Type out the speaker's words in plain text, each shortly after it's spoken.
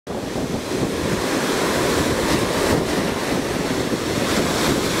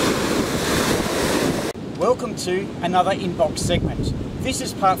Welcome to another inbox segment. This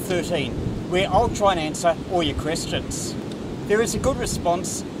is part 13, where I'll try and answer all your questions. There is a good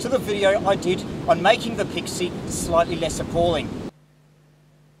response to the video I did on making the Pixie slightly less appalling.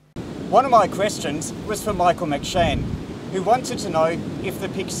 One of my questions was for Michael McShann, who wanted to know if the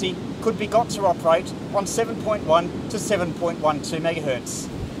Pixie could be got to operate on 7.1 to 7.12 MHz.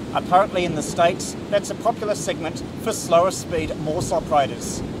 Apparently in the States, that's a popular segment for slower speed Morse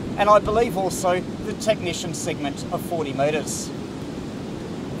operators, and I believe also the technician segment of 40 metres.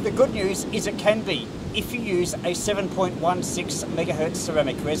 The good news is it can be if you use a 7.16 MHz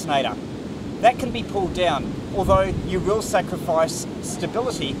ceramic resonator. That can be pulled down, although you will sacrifice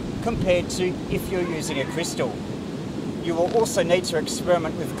stability compared to if you're using a crystal. You will also need to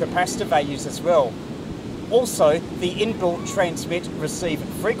experiment with capacitor values as well. Also, the inbuilt transmit-receive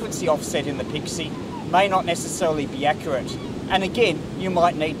frequency offset in the Pixie may not necessarily be accurate, and again, you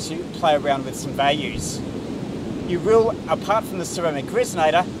might need to play around with some values. You will, apart from the ceramic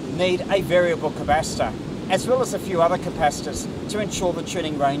resonator, need a variable capacitor, as well as a few other capacitors to ensure the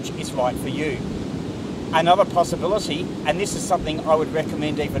tuning range is right for you. Another possibility, and this is something I would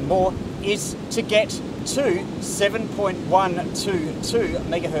recommend even more, is to get two 7.122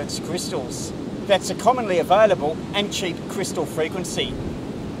 MHz crystals. That's a commonly available and cheap crystal frequency.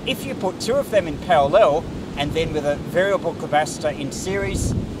 If you put two of them in parallel, and then with a variable capacitor in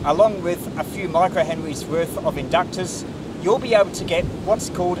series, along with a few microhenries worth of inductors, you'll be able to get what's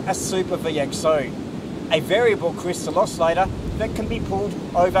called a super VXO, a variable crystal oscillator that can be pulled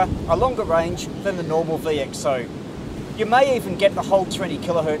over a longer range than the normal VXO. You may even get the whole 20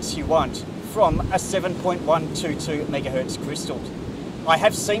 kHz you want from a 7.122 MHz crystal. I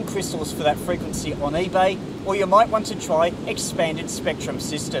have seen crystals for that frequency on eBay, or you might want to try expanded spectrum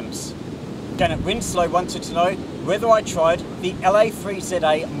systems. Janet Winslow wanted to know whether I tried the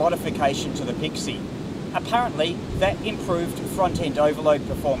LA3ZA modification to the Pixie. Apparently that improved front-end overload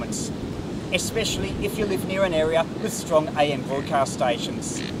performance, especially if you live near an area with strong AM broadcast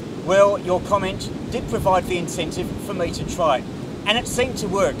stations. Well, your comment did provide the incentive for me to try it, and it seemed to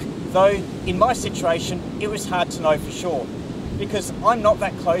work, though in my situation it was hard to know for sure, because I'm not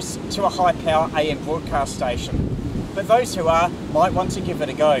that close to a high power AM broadcast station. But those who are might want to give it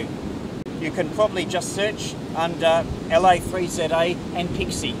a go. You can probably just search under LA3ZA and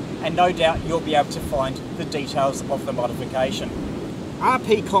Pixie, and no doubt you'll be able to find the details of the modification.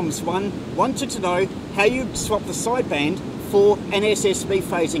 RPComs1 wanted to know how you'd swap the sideband for an SSB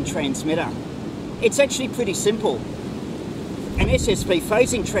phasing transmitter. It's actually pretty simple. An SSB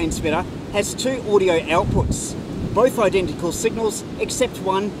phasing transmitter has two audio outputs, both identical signals except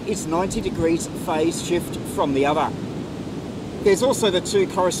one is 90 degrees phase shift from the other. There's also the two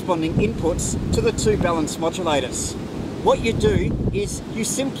corresponding inputs to the two balance modulators. What you do is you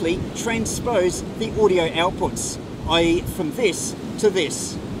simply transpose the audio outputs, i.e. from this to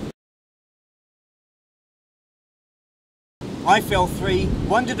this. IFL3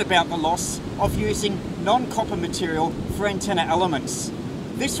 wondered about the loss of using non-copper material for antenna elements.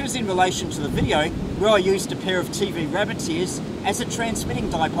 This was in relation to the video where I used a pair of TV rabbit's ears as a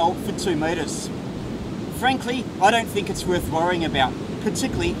transmitting dipole for 2 meters. Frankly, I don't think it's worth worrying about,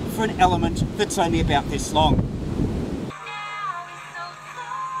 particularly for an element that's only about this long.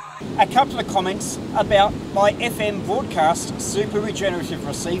 A couple of comments about my FM broadcast super regenerative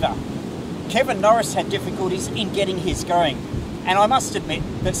receiver. Kevin Norris had difficulties in getting his going, and I must admit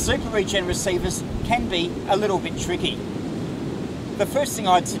that super regen receivers can be a little bit tricky. The first thing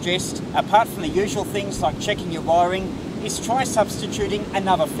I'd suggest, apart from the usual things like checking your wiring, is try substituting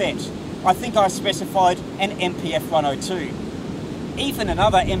another FET. I think I specified an MPF 102. Even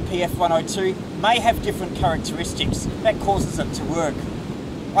another MPF 102 may have different characteristics that causes it to work.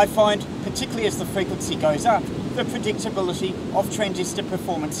 I find, particularly as the frequency goes up, the predictability of transistor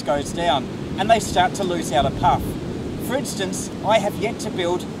performance goes down, and they start to lose out a puff. For instance, I have yet to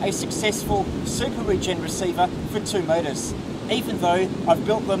build a successful super regen receiver for 2 meters, even though I've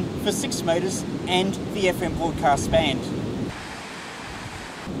built them for 6 meters and the FM broadcast band.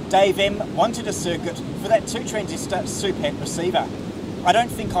 Dave M wanted a circuit for that 2 transistor SUPET receiver. I don't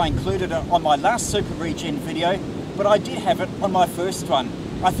think I included it on my last super regen video, but I did have it on my first one.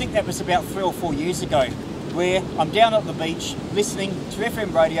 I think that was about 3 or 4 years ago, where I'm down at the beach listening to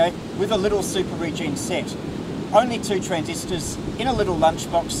FM radio with a little super regen set. Only 2 transistors in a little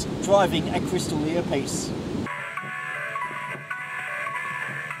lunchbox driving a crystal earpiece.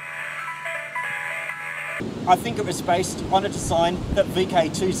 I think it was based on a design that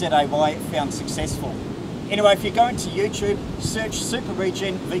VK3YE found successful. Anyway, if you're going to YouTube, search Super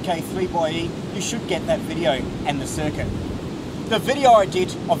Regen VK3YE, you should get that video and the circuit. The video I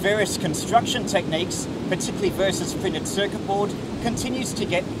did of various construction techniques particularly versus printed circuit board, continues to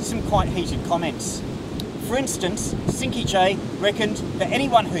get some quite heated comments. For instance, Sinky J reckoned that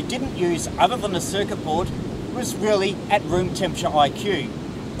anyone who didn't use other than a circuit board was really at room temperature IQ,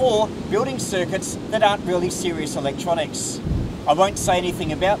 or building circuits that aren't really serious electronics. I won't say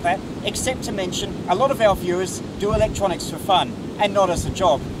anything about that, except to mention a lot of our viewers do electronics for fun and not as a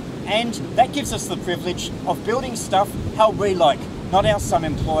job. And that gives us the privilege of building stuff how we like, not how some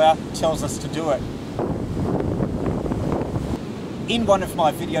employer tells us to do it. In one of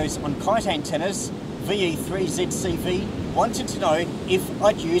my videos on kite antennas, VE3ZCV wanted to know if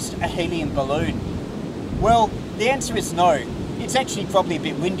I'd used a helium balloon. Well, the answer is no. It's actually probably a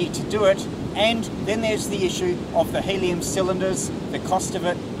bit windy to do it, and then there's the issue of the helium cylinders, the cost of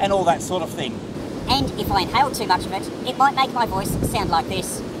it, and all that sort of thing. And if I inhale too much of it, it might make my voice sound like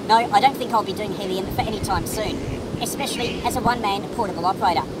this. No, I don't think I'll be doing helium for any time soon, especially as a one-man portable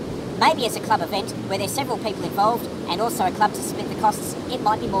operator. Maybe as a club event where there's several people involved and also a club to split the costs, it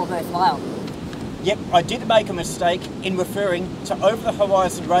might be more worthwhile. Yep, I did make a mistake in referring to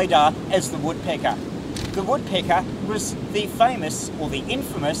over-the-horizon radar as the woodpecker. The woodpecker was the famous, or the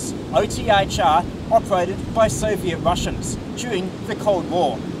infamous, OTHR operated by Soviet Russians during the Cold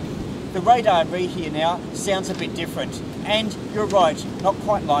War. The radar I read here now sounds a bit different, and you're right, not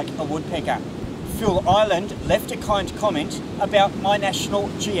quite like a woodpecker. Phil Island left a kind comment about my National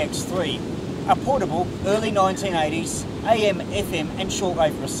GX3, a portable early 1980s AM, FM and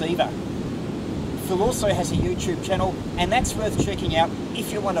shortwave receiver. Phil also has a YouTube channel, and that's worth checking out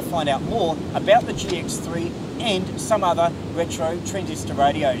if you want to find out more about the GX3 and some other retro transistor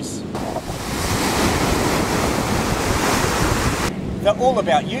radios. The All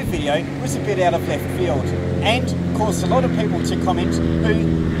About You video was a bit out of left field and caused a lot of people to comment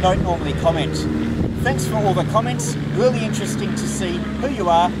who don't normally comment. Thanks for all the comments, really interesting to see who you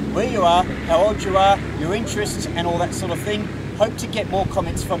are, where you are, how old you are, your interests and all that sort of thing. Hope to get more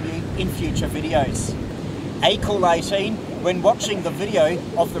comments from you in future videos. ACool18, when watching the video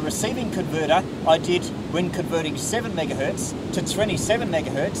of the receiving converter I did when converting 7 MHz to 27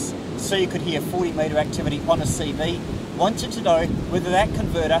 MHz so you could hear 40 metre activity on a CV, wanted to know whether that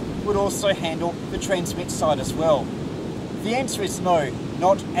converter would also handle the transmit side as well. The answer is no,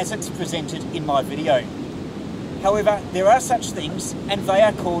 not as it's presented in my video. However, there are such things and they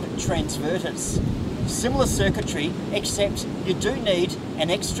are called transverters. Similar circuitry, except you do need an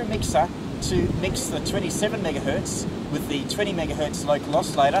extra mixer to mix the 27 MHz with the 20 MHz local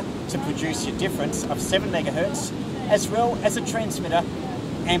oscillator to produce your difference of 7 MHz, as well as a transmitter,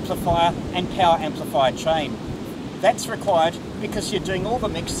 amplifier and power amplifier chain. That's required because you're doing all the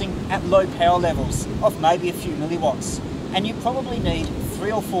mixing at low power levels of maybe a few milliwatts, and you probably need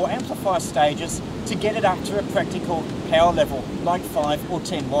 3 or 4 amplifier stages to get it up to a practical power level like 5 or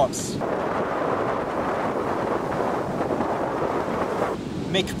 10 watts.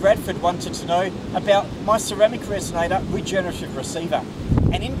 Mick Bradford wanted to know about my ceramic resonator regenerative receiver,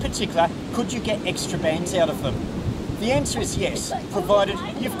 and in particular, could you get extra bands out of them? The answer is yes, provided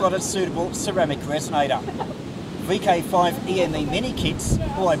you've got a suitable ceramic resonator. VK3YE mini kits,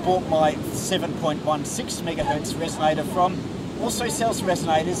 who I bought my 7.16 MHz resonator from, also sells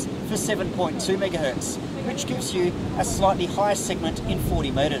resonators for 7.2 MHz, which gives you a slightly higher segment in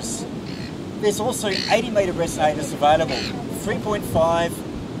 40 metres. There's also 80 metre resonators available, 3.5,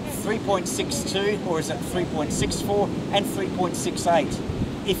 3.62, or is it 3.64, and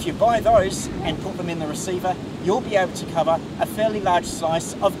 3.68. If you buy those and put them in the receiver, you'll be able to cover a fairly large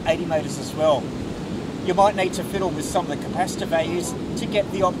slice of 80 metres as well. You might need to fiddle with some of the capacitor values to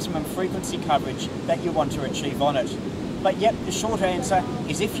get the optimum frequency coverage that you want to achieve on it. But yep, the short answer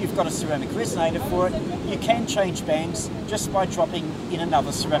is if you've got a ceramic resonator for it, you can change bands just by dropping in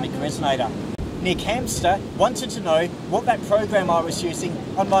another ceramic resonator. Nick Hamster wanted to know what that program I was using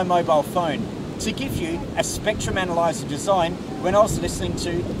on my mobile phone to give you a spectrum analyzer design when I was listening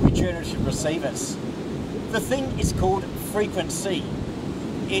to regenerative receivers. The thing is called Frequency.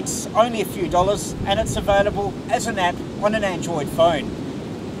 It's only a few dollars and it's available as an app on an Android phone.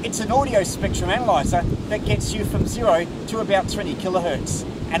 It's an audio spectrum analyzer that gets you from 0 to about 20 kilohertz,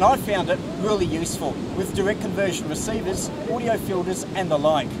 and I found it really useful with direct conversion receivers, audio filters and the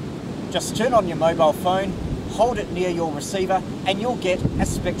like. Just turn on your mobile phone, hold it near your receiver and you'll get a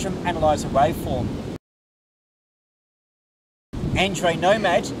spectrum analyzer waveform. Andre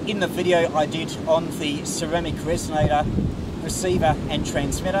Nomad, in the video I did on the ceramic resonator, receiver and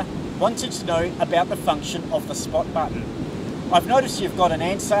transmitter, wanted to know about the function of the spot button. I've noticed you've got an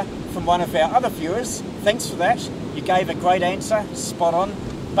answer from one of our other viewers. Thanks for that. You gave a great answer, spot on.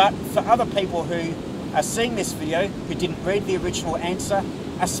 But for other people who are seeing this video who didn't read the original answer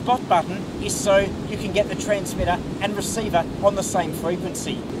A spot button is so you can get the transmitter and receiver on the same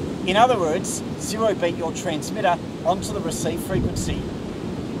frequency. In other words, zero beat your transmitter onto the receive frequency.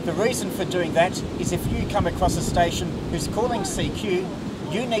 The reason for doing that is if you come across a station who's calling CQ,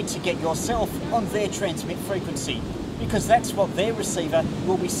 you need to get yourself on their transmit frequency, because that's what their receiver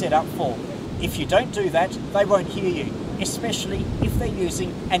will be set up for. If you don't do that, they won't hear you, especially if they're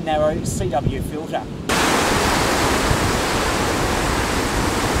using a narrow CW filter.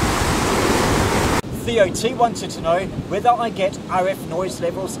 Theo T wanted to know whether I get RF noise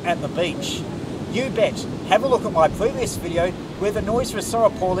levels at the beach. You bet. Have a look at my previous video where the noise was so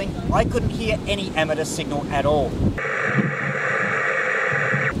appalling I couldn't hear any amateur signal at all.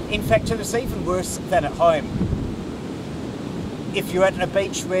 In fact, it was even worse than at home. If you're at a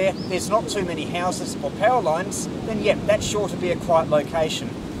beach where there's not too many houses or power lines, then yep, that's sure to be a quiet location.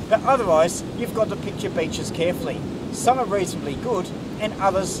 But otherwise, you've got to pick your beaches carefully. Some are reasonably good, and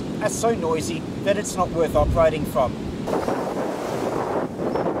others are so noisy that it's not worth operating from.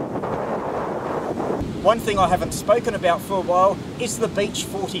 One thing I haven't spoken about for a while is the Beach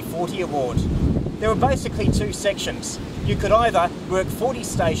 40/40 award. There are basically two sections. You could either work 40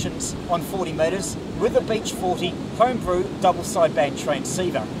 stations on 40 metres with a Beach 40 homebrew double sideband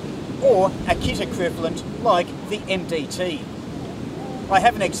transceiver, or a kit equivalent like the MDT. I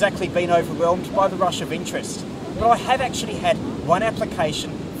haven't exactly been overwhelmed by the rush of interest, but I have actually had one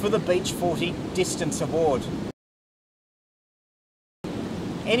application for the Beach 40 Distance Award.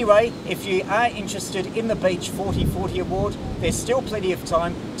 Anyway, if you are interested in the Beach 40/40 award, there's still plenty of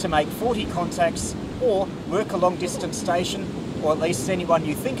time to make 40 contacts or work a long distance station, or at least anyone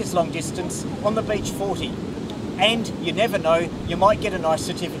you think is long distance, on the Beach 40. And you never know, you might get a nice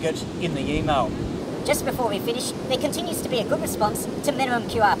certificate in the email. Just before we finish, there continues to be a good response to Minimum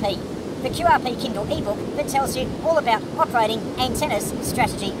QRP, the QRP Kindle ebook that tells you all about operating, antennas,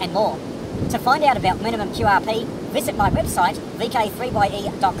 strategy and more. To find out about Minimum QRP, visit my website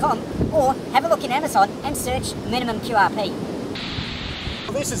VK3YE.com or have a look in Amazon and search Minimum QRP.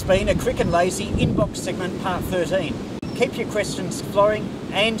 Well, this has been a quick and lazy inbox segment part 13. Keep your questions flowing,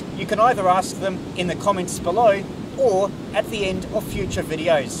 and you can either ask them in the comments below or at the end of future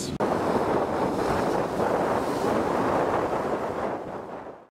videos.